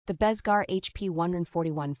The BEZGAR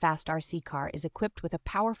HP141 fast RC car is equipped with a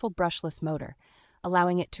powerful brushless motor,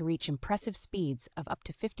 allowing it to reach impressive speeds of up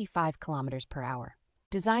to 55 kilometers per hour.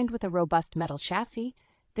 Designed with a robust metal chassis,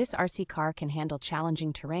 this RC car can handle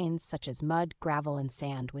challenging terrains such as mud, gravel, and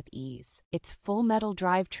sand with ease. Its full metal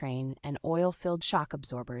drivetrain and oil-filled shock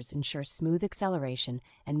absorbers ensure smooth acceleration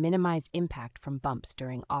and minimize impact from bumps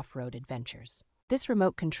during off-road adventures. This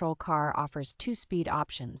remote control car offers 2-speed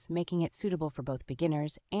options, making it suitable for both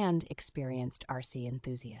beginners and experienced RC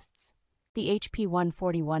enthusiasts. The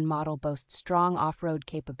HP141 model boasts strong off-road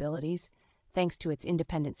capabilities thanks to its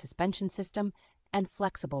independent suspension system and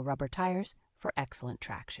flexible rubber tires for excellent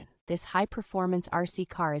traction. This high-performance RC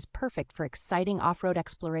car is perfect for exciting off-road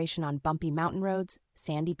exploration on bumpy mountain roads,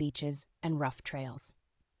 sandy beaches, and rough trails.